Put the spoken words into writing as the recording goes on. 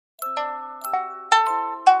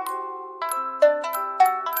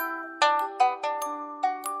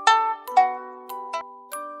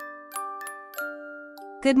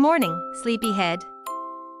Good morning, sleepyhead.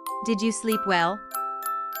 Did you sleep well?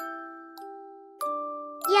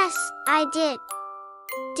 Yes, I did.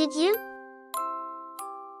 Did you?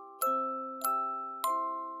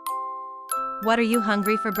 What are you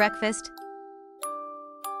hungry for breakfast?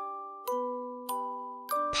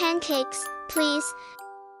 Pancakes, please.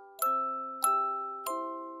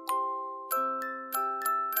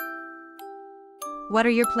 What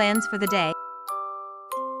are your plans for the day?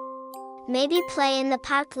 Maybe play in the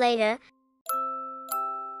park later.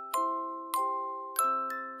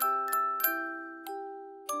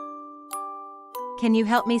 Can you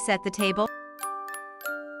help me set the table?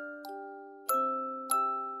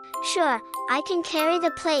 Sure, I can carry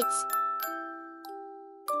the plates.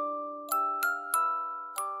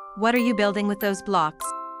 What are you building with those blocks?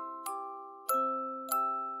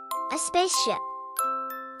 A spaceship.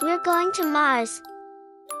 We're going to Mars.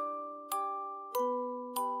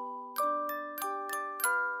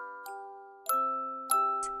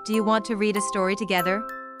 Do you want to read a story together?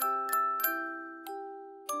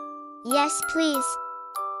 Yes, please.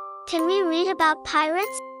 Can we read about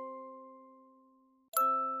pirates?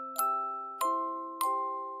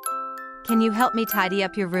 Can you help me tidy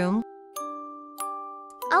up your room?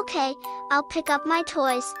 Okay, I'll pick up my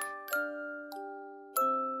toys.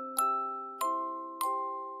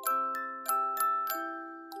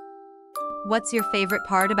 What's your favorite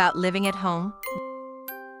part about living at home?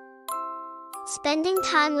 Spending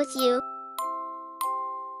time with you.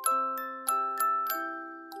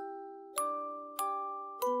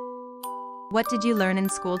 What did you learn in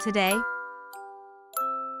school today?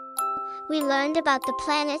 We learned about the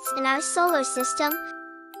planets in our solar system.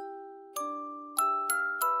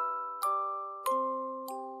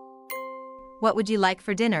 What would you like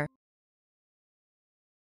for dinner?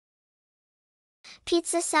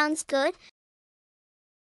 Pizza sounds good.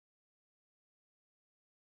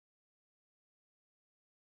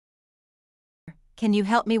 Can you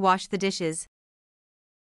help me wash the dishes?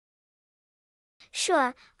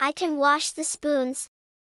 Sure, I can wash the spoons.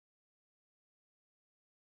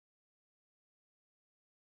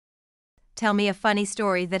 Tell me a funny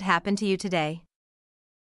story that happened to you today.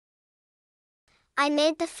 I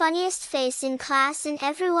made the funniest face in class and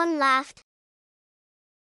everyone laughed.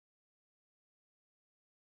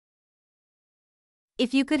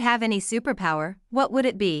 If you could have any superpower, what would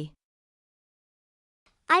it be?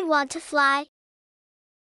 I want to fly.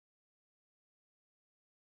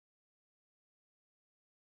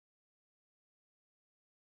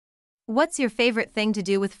 What's your favorite thing to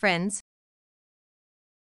do with friends?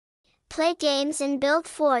 Play games and build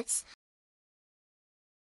forts.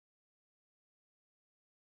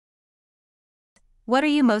 What are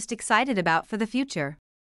you most excited about for the future?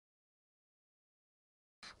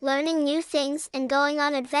 Learning new things and going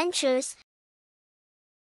on adventures.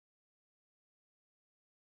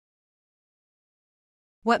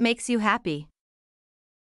 What makes you happy?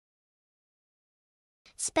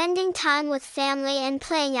 Spending time with family and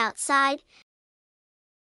playing outside.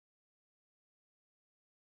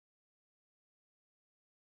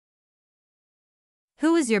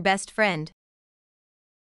 Who is your best friend?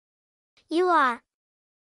 You are.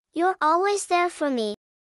 You're always there for me.